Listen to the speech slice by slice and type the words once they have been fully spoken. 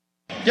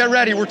Get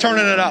ready, we're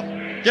turning it up.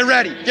 Get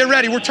ready,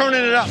 we're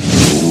turning it up. I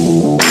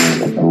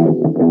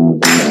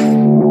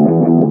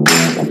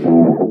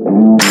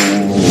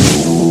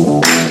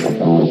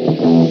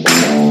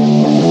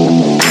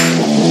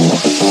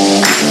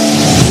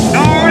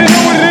already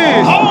know what it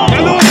is.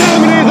 I know what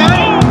time it is,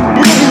 huh?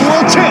 We're gonna be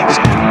world champs.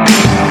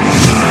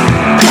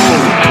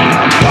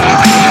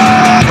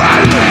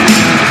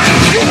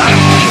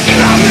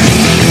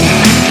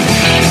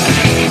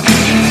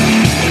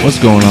 What's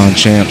going on,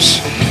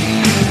 champs?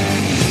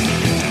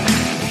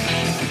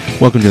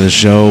 Welcome to the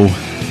show.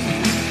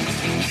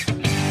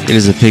 It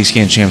is the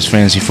Pigskin Champs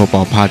Fantasy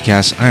Football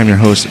Podcast. I am your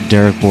host,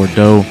 Derek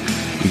Bordeaux.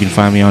 You can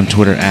find me on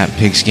Twitter at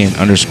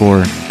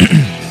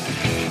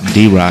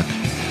pigskin_DRock.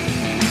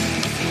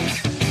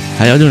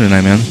 How y'all doing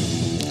tonight, man?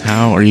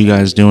 How are you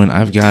guys doing?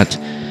 I've got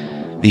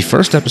the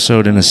first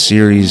episode in a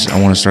series I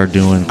want to start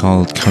doing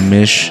called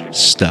Commish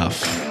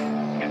Stuff.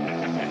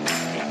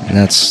 And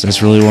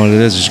that's really what it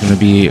is. It's going to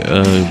be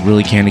a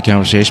really candid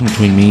conversation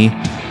between me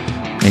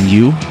and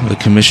you, the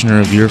commissioner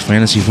of your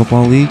fantasy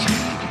football league.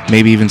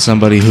 Maybe even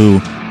somebody who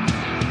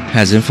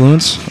has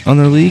influence on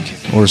their league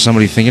or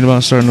somebody thinking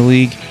about starting a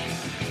league.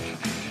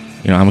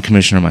 You know, I'm a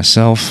commissioner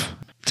myself.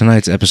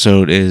 Tonight's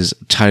episode is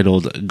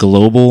titled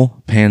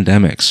Global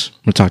Pandemics. I'm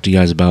going to talk to you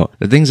guys about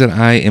the things that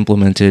I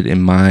implemented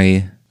in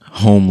my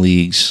home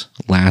leagues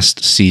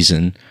last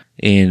season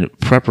in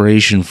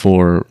preparation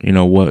for, you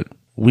know, what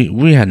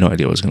we had no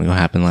idea what was going to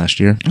happen last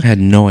year. I had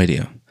no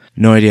idea.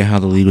 No idea how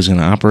the league was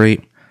going to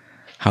operate,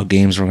 how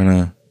games were going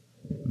to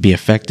be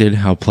affected,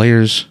 how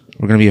players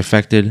were going to be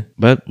affected,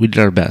 but we did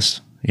our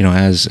best. You know,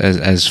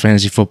 as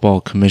fantasy football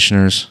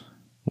commissioners,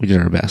 we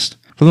did our best.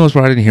 For the most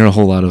part, I didn't hear a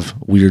whole lot of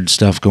weird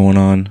stuff going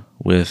on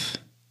with,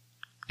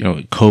 you know,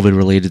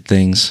 COVID-related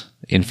things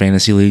in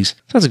fantasy leagues.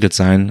 So that's a good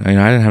sign. I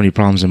didn't have any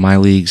problems in my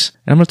leagues.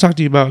 And I'm going to talk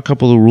to you about a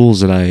couple of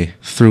rules that I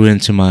threw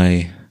into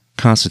my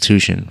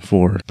constitution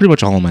for pretty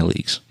much all of my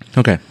leagues.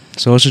 Okay,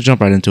 so let's just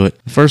jump right into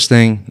it.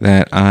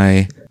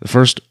 The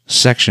first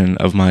section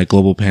of my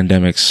global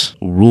pandemics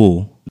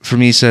rule for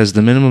me says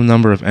the minimum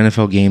number of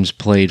NFL games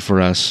played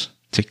for us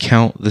to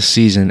count the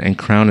season and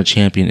crown a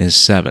champion is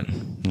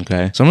 7.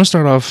 Okay, so I'm gonna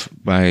start off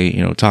by,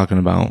 you know, talking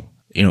about,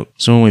 you know,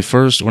 so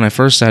when I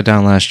first sat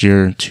down last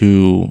year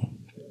to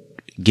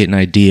get an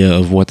idea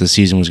of what the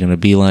season was going to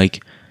be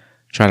like,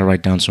 try to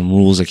write down some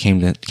rules that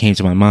came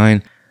to my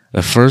mind.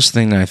 The first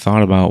thing that I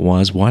thought about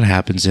was, what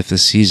happens if the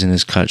season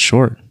is cut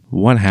short?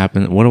 What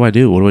happens? What do I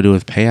do? What do I do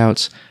with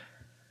payouts?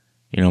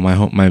 You know,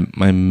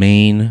 my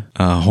main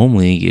home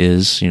league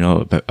is, you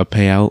know, a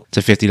payout. It's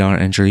a $50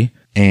 entry.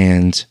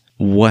 And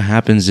what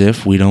happens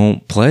if we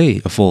don't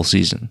play a full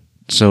season?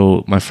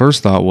 So my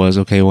first thought was,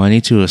 okay, well, I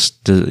need to,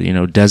 you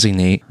know,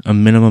 designate a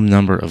minimum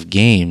number of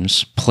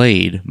games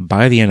played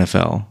by the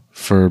NFL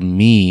for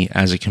me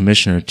as a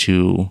commissioner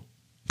to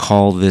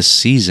call this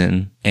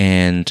season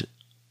and,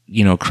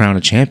 you know, crown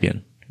a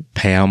champion,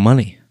 pay out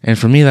money. And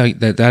for me,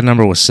 that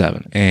number was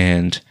 7.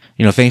 And,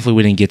 you know, thankfully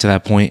we didn't get to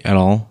that point at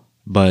all.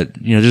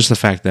 But, you know, just the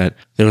fact that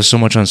there was so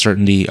much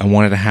uncertainty, I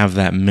wanted to have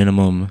that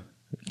minimum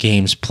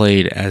games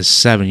played as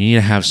 7. You need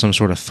to have some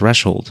sort of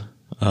threshold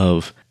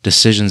of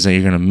decisions that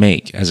you're going to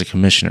make as a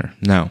commissioner.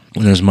 Now,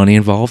 when there's money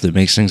involved, it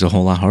makes things a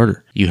whole lot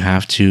harder. You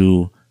have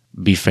to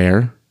be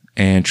fair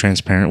and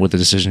transparent with the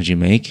decisions you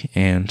make.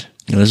 And,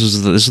 you know, this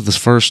was the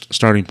first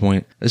starting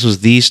point. This was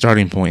the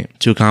starting point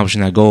to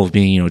accomplishing that goal of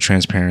being, you know,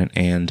 transparent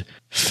and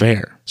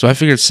fair. So I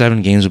figured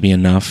 7 games would be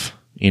enough.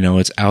 You know,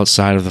 it's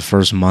outside of the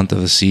first month of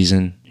the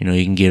season. You know,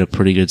 you can get a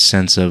pretty good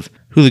sense of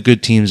who the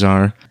good teams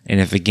are. And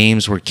if the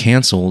games were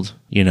canceled,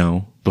 you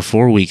know,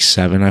 before week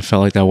 7, I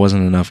felt like that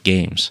wasn't enough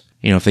games.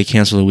 You know, if they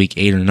canceled a week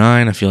 8 or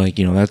 9, I feel like,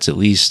 you know, that's at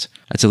least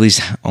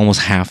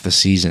almost half the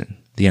season,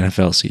 the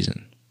NFL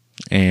season.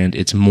 And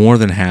it's more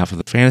than half of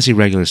the fantasy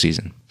regular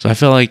season. So I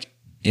feel like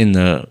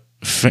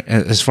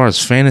as far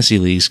as fantasy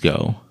leagues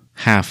go,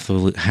 half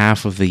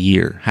of the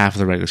year, half of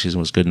the regular season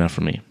was good enough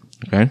for me.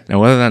 Okay. Now,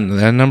 whether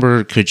that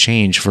number could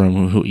change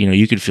from who, you know,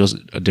 you could feel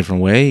a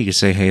different way. You could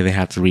say, hey, they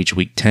have to reach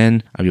week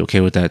 10. I'd be okay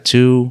with that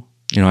too.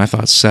 You know, I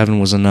thought 7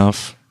 was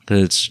enough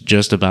because it's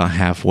just about the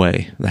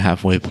halfway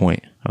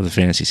point of the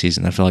fantasy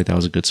season. I felt like that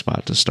was a good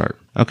spot to start.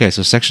 Okay.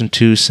 So section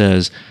 2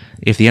 says,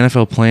 if the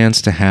NFL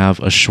plans to have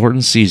a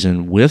shortened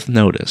season with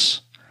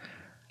notice,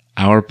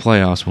 our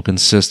playoffs will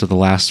consist of the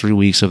last 3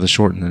 weeks of the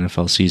shortened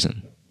NFL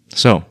season.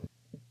 So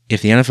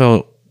if the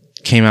NFL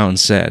came out and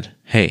said,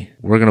 hey,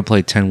 we're going to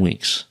play 10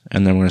 weeks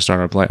and then we're going to start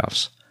our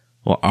playoffs.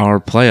 Well, our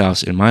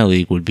playoffs in my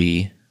league would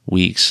be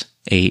weeks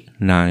 8,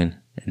 9,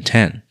 and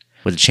 10,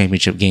 with the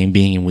championship game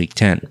being in week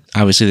 10.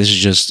 Obviously, this is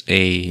just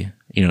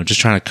just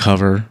trying to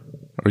cover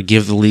or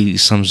give the league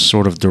some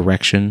sort of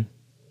direction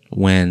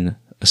when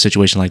a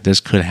situation like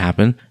this could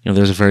happen. You know,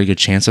 there's a very good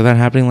chance of that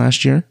happening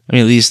last year. I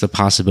mean, at least the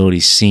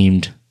possibility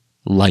seemed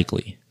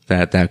likely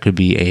that could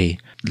be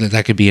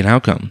an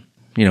outcome.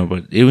 You know,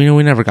 but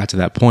we never got to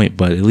that point.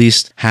 But at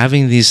least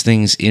having these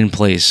things in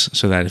place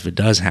so that if it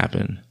does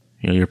happen,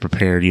 you know, you're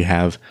prepared. You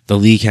have the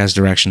league has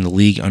direction. The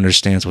league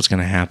understands what's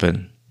going to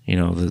happen.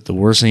 the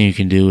worst thing you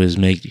can do is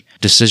make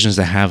decisions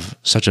that have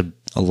such a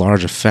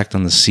large effect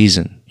on the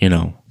season.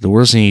 The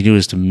worst thing you do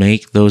is to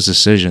make those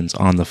decisions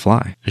on the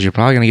fly because you're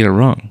probably going to get it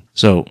wrong.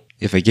 So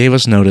if they gave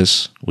us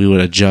notice, we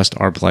would adjust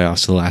our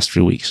playoffs to the last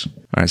 3 weeks. All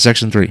right,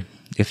 Section 3.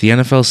 If the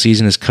NFL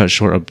season is cut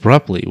short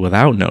abruptly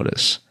without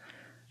notice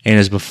and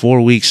is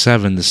before Week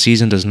 7, the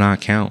season does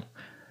not count.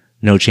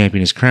 No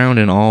champion is crowned,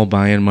 and all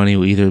buy-in money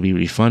will either be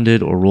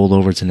refunded or rolled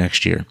over to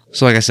next year.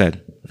 So like I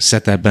said,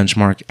 set that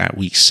benchmark at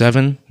Week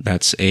 7.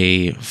 That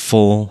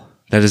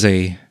is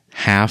a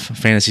half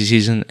fantasy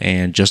season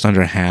and just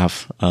under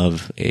half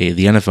of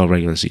the NFL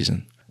regular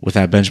season. With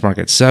that benchmark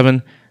at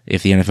 7,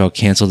 if the NFL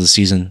canceled the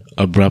season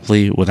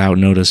abruptly without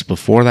notice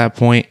before that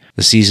point,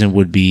 the season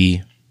would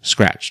be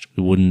scratched.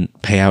 We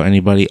wouldn't pay out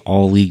anybody.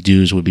 All league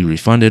dues would be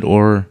refunded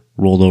or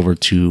rolled over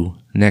to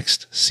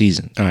next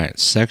season. All right,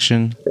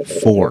 Section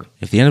 4.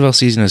 If the NFL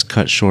season is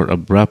cut short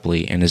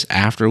abruptly and is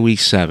after Week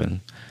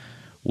 7,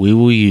 we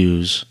will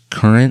use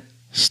current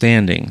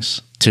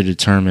standings to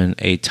determine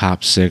a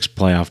top 6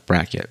 playoff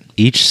bracket.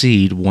 Each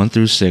seed 1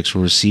 through 6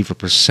 will receive a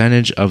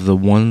percentage of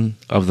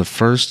the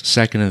first,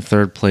 second, and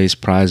third place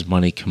prize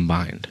money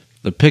combined.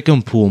 The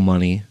pick'em pool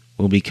money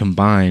will be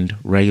combined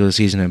regular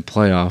season and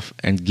playoff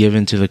and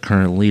given to the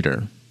current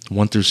leader.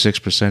 1 through 6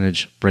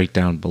 percentage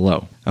breakdown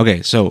below.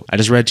 Okay, so I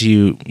just read to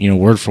you,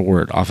 word for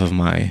word off of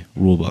my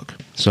rule book.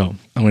 So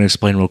I'm going to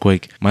explain real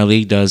quick. My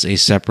league does a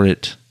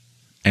separate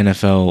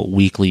NFL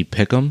weekly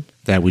pick'em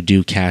that we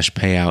do cash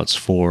payouts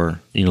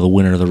for, the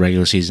winner of the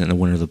regular season and the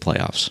winner of the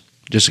playoffs.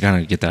 Just to kind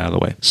of get that out of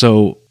the way.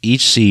 So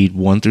each seed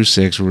 1 through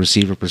 6 will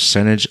receive a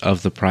percentage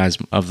of the prize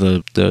of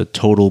the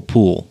total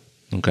pool.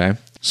 Okay,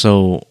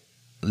 so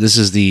this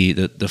is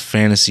the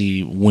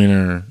fantasy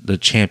winner, the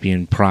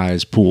champion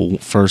prize pool,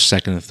 first,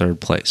 second, and third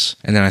place.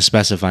 And then I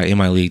specify in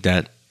my league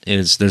that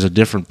there's a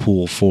different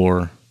pool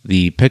for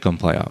the pick'em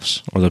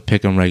playoffs or the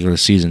pick'em regular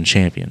season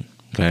champion.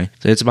 Okay,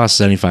 so it's about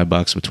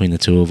 $75 between the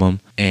two of them,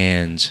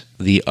 and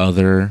the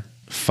other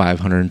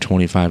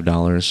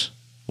 $525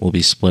 will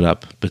be split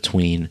up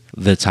between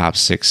the top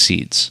 6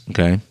 seeds.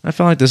 Okay, I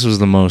felt like this was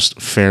the most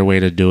fair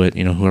way to do it.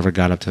 Whoever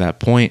got up to that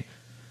point.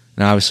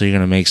 Now, obviously, you're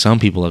going to make some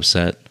people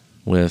upset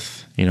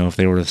with, if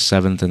they were the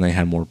 7th and they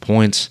had more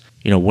points.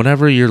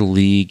 Whatever your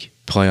league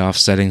playoff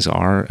settings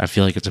are, I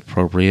feel like it's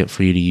appropriate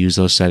for you to use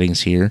those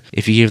settings here.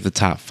 If you give the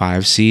top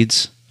 5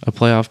 seeds a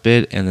playoff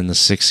bid and then the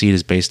 6th seed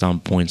is based on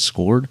points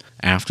scored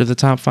after the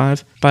top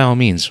 5, by all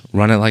means,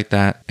 run it like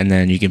that, and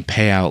then you can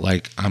pay out,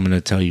 like I'm going to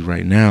tell you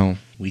right now,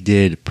 I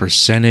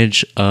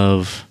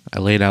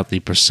laid out the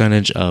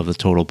percentage of the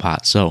total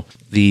pot. So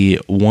the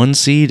 1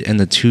 seed and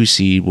the 2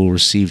 seed will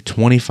receive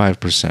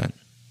 25%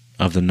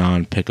 of the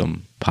non-pick'em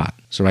pot.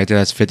 So right there,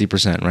 that's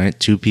 50%, right?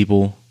 2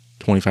 people,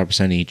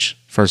 25% each,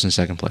 first and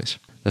second place.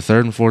 The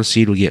 3rd and 4th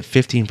seed will get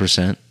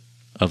 15%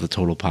 of the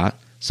total pot.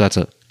 So that's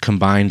a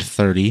combined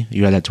 30.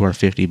 You add that to our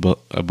 50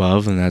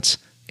 above, and that's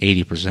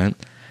 80%.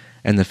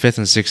 And the 5th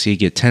and 6th seed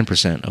get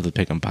 10% of the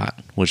pick'em pot,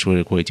 which would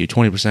equate to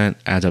 20%,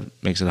 adds up,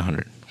 makes it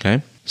 100.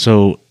 Okay?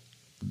 So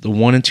the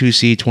 1 and 2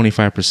 seed,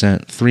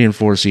 25%, 3 and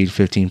 4 seed,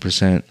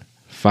 15%,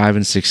 5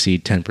 and 6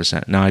 seed,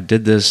 10%. Now, I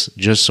did this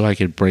just so I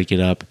could break it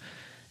up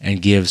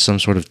and give some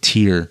sort of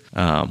tier,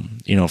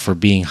 for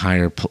being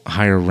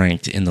higher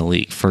ranked in the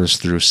league, 1st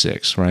through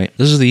 6th, right?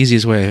 This is the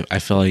easiest way I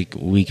felt like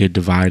we could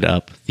divide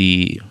up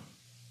the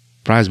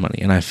prize money.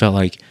 And I felt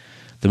like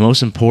the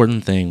most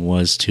important thing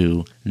was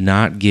to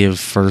not give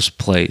first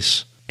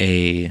place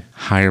a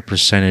higher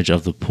percentage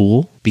of the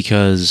pool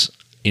because,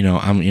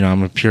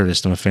 I'm a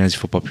purist, I'm a fantasy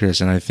football purist,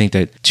 and I think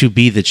that to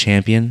be the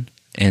champion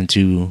and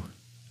to,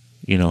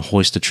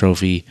 hoist the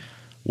trophy,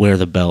 wear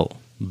the belt,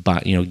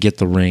 get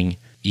the ring,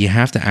 you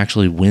have to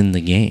actually win the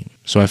game.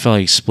 So I felt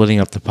like splitting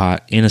up the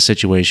pot in a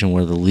situation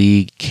where the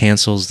league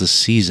cancels the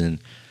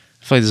season,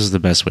 I feel like this is the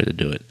best way to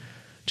do it.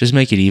 Just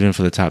make it even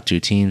for the top 2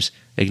 teams.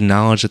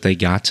 Acknowledge that they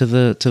got to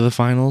the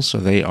finals, so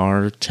they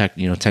are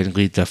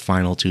technically the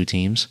final 2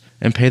 teams,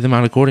 and pay them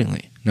out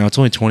accordingly. Now it's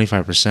only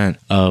 25%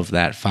 of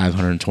that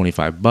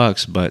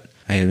 $525, but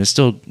hey, it's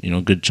still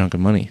a good chunk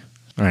of money.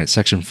 All right,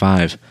 Section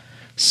 5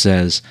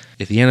 says,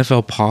 if the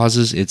NFL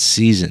pauses its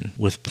season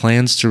with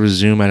plans to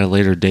resume at a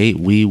later date,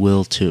 we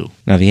will too.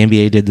 Now, the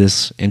NBA did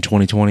this in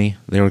 2020.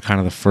 They were kind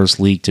of the first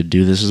league to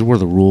do this. This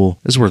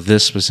is where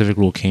this specific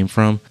rule came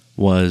from,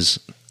 was,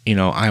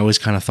 I always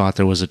kind of thought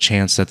there was a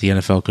chance that the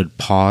NFL could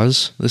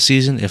pause the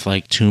season if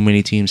like too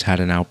many teams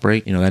had an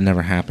outbreak. That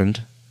never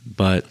happened.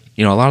 But,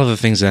 a lot of the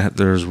things that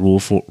there's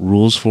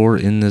rules for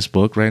in this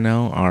book right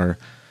now are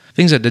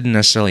things that didn't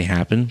necessarily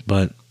happen,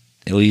 but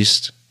at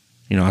least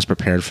I was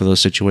prepared for those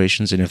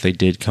situations, and if they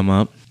did come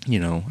up,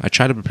 I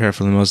try to prepare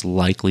for the most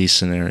likely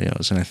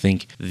scenarios, and I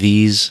think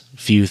these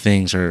few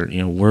things are,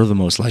 were the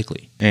most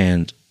likely.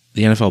 And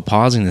the NFL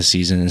pausing the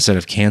season instead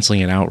of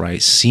canceling it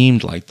outright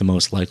seemed like the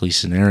most likely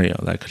scenario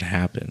that could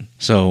happen.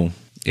 So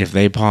if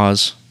they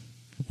pause,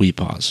 we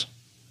pause,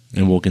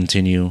 and we'll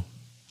continue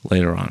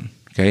later on.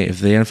 Okay, if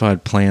the NFL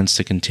had plans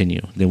to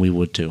continue, then we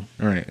would too.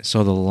 All right,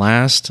 so the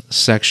last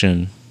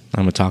section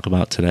I'm going to talk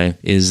about today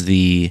is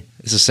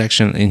it's a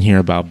section in here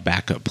about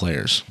backup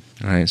players.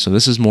 All right, so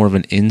this is more of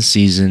an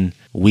in-season,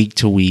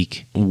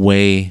 week-to-week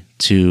way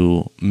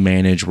to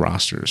manage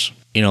rosters.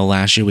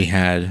 Last year we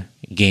had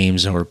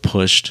games that were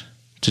pushed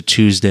to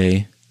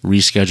Tuesday,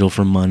 rescheduled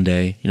for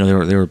Monday.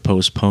 They were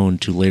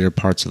postponed to later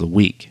parts of the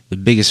week. The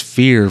biggest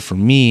fear for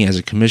me as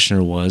a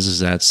commissioner is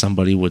that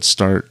somebody would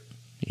start,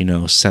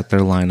 set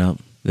their lineup,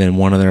 then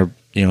one of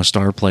their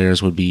star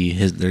players would be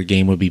their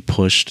game would be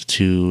pushed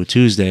to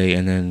Tuesday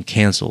and then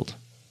canceled,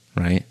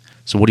 right?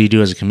 So what do you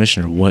do as a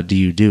commissioner? What do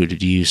you do?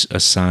 Did you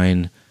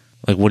assign,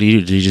 what do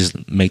you do? Did you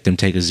just make them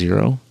take a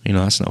 0?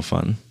 That's no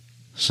fun.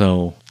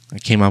 So I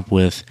came up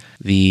with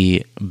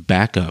the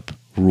backup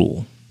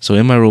rule. So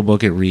in my rule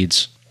book, it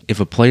reads, if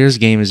a player's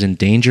game is in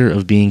danger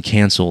of being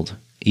canceled,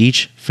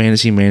 each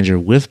fantasy manager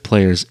with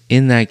players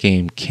in that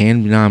game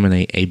can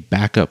nominate a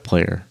backup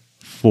player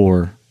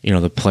for,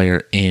 the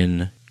player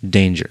in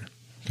danger.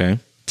 Okay.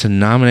 To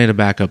nominate a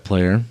backup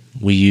player,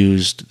 we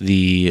used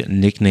the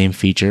nickname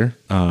feature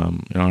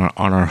on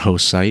our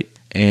host site,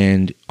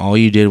 and all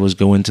you did was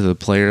go into the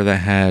player that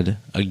had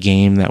a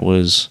game that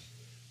was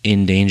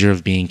in danger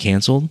of being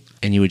canceled,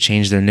 and you would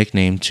change their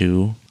nickname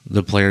to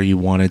the player you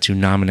wanted to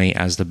nominate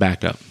as the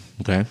backup.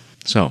 Okay.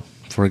 So,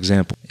 for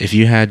example, if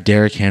you had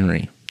Derrick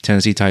Henry,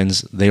 Tennessee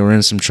Titans, they were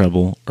in some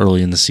trouble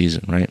early in the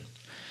season, right?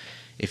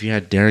 If you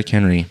had Derrick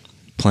Henry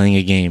playing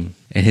a game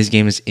and his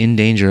game is in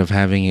danger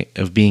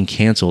of being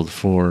canceled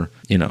for,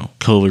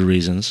 COVID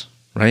reasons,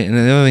 right? And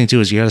the other thing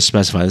too is you got to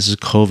specify this is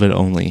COVID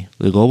only.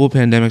 The global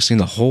pandemic thing,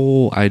 the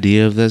whole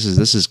idea of this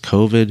is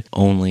COVID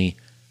only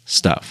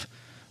stuff.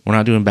 We're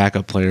not doing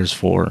backup players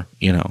for,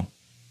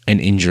 an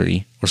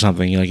injury or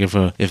something. Like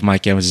if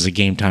Mike Evans is a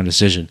game time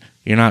decision,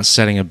 you're not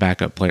setting a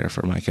backup player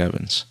for Mike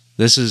Evans.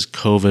 This is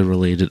COVID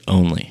related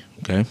only,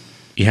 okay?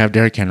 You have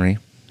Derrick Henry.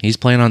 He's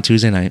playing on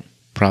Tuesday night.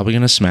 Probably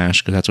going to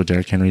smash because that's what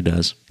Derrick Henry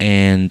does.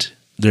 And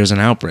there's an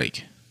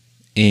outbreak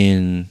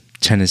in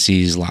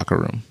Tennessee's locker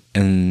room.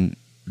 And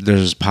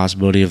there's a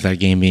possibility of that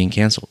game being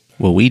canceled.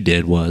 What we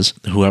did was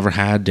whoever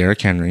had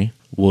Derrick Henry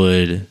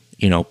would,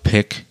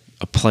 pick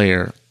a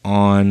player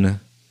on,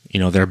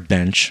 their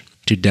bench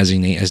to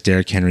designate as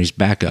Derrick Henry's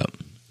backup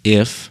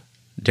if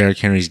Derrick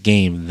Henry's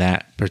game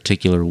that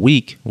particular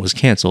week was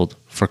canceled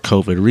for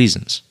COVID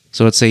reasons.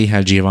 So let's say you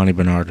had Giovanni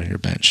Bernard on your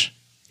bench.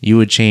 You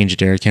would change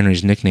Derrick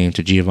Henry's nickname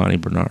to Giovanni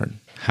Bernard.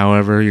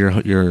 However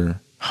your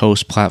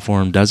host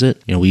platform does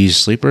it, we use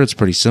Sleeper. It's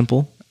pretty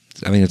simple.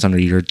 I think it's under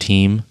your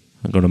team.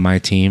 I'll go to my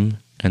team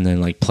and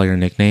then player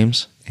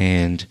nicknames,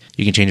 and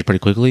you can change it pretty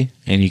quickly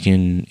and you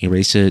can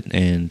erase it,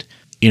 and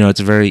it's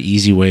a very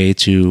easy way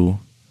to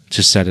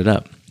set it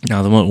up.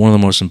 Now, one of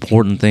the most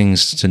important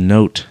things to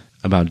note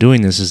about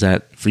doing this is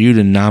that for you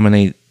to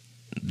nominate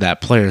that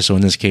player, so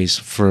in this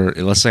case,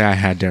 let's say I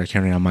had Derrick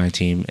Henry on my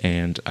team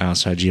and I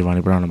also had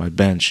Giovanni Bernard on my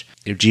bench.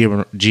 If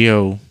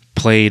Gio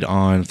played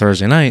on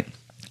Thursday night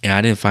and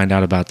I didn't find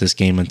out about this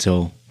game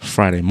until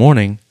Friday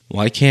morning,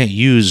 well, I can't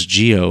use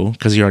Gio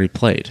because he already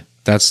played.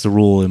 That's the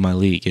rule in my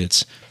league.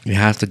 It's you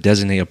have to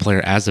designate a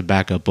player as a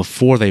backup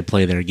before they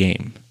play their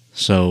game.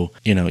 So,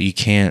 you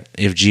can't,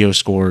 if Gio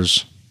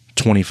scores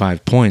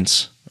 25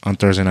 points on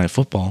Thursday Night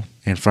Football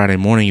and Friday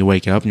morning you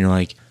wake up and you're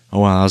like, oh,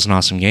 wow, that was an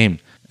awesome game.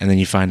 And then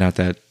you find out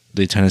that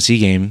the Tennessee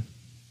game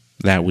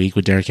that week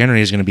with Derrick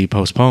Henry is going to be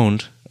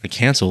postponed or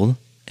canceled.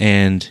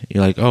 And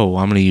you're like, oh,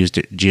 well, I'm going to use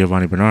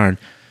Giovanni Bernard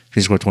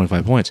because he scored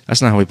 25 points.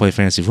 That's not how we play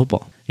fantasy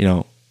football.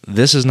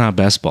 This is not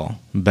best ball.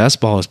 Best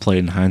ball is played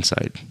in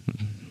hindsight.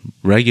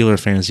 Regular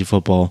fantasy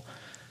football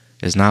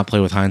is not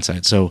played with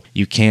hindsight. So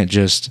you can't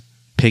just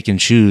pick and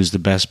choose the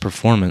best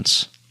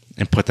performance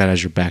and put that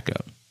as your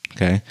backup.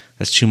 Okay?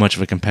 That's too much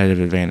of a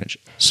competitive advantage.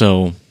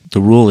 So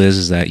the rule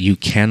is that you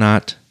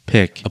cannot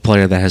pick a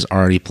player that has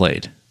already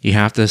played. You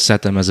have to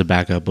set them as a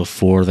backup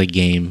before the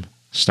game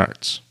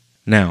starts.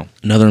 Now,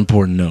 another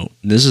important note.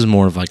 This is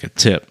more of like a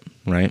tip,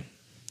 right?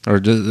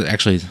 Or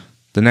actually,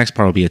 the next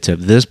part will be a tip.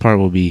 This part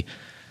will be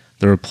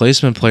the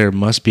replacement player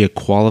must be a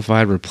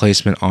qualified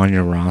replacement on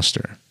your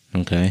roster.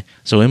 Okay?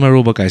 So in my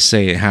rulebook, I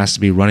say it has to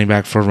be running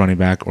back for a running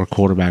back or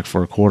quarterback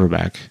for a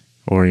quarterback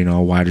or,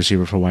 a wide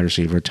receiver for a wide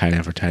receiver, tight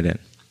end for tight end.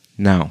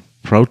 Now,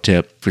 pro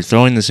tip, if you're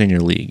throwing this in your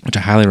league, which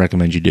I highly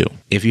recommend you do,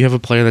 if you have a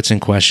player that's in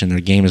question, their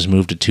game is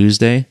moved to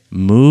Tuesday,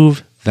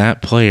 move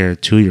that player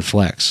to your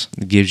flex.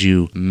 It gives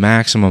you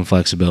maximum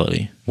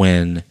flexibility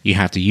when you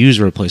have to use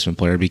a replacement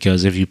player,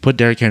 because if you put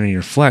Derrick Henry in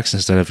your flex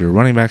instead of your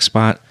running back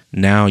spot,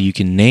 now you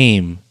can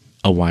name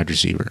a wide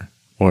receiver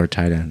or a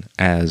tight end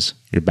as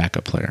your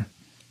backup player.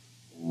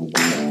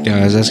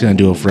 Guys, that's going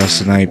to do it for us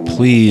tonight.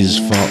 Please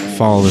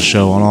follow the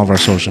show on all of our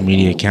social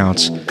media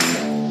accounts.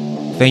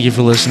 Thank you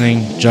for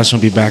listening. Justin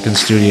will be back in the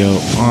studio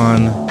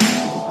on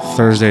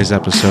Thursday's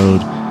episode.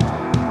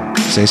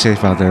 Stay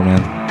safe out there,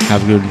 man.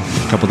 Have a good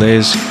couple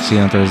days. See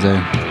you on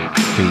Thursday.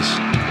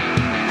 Peace.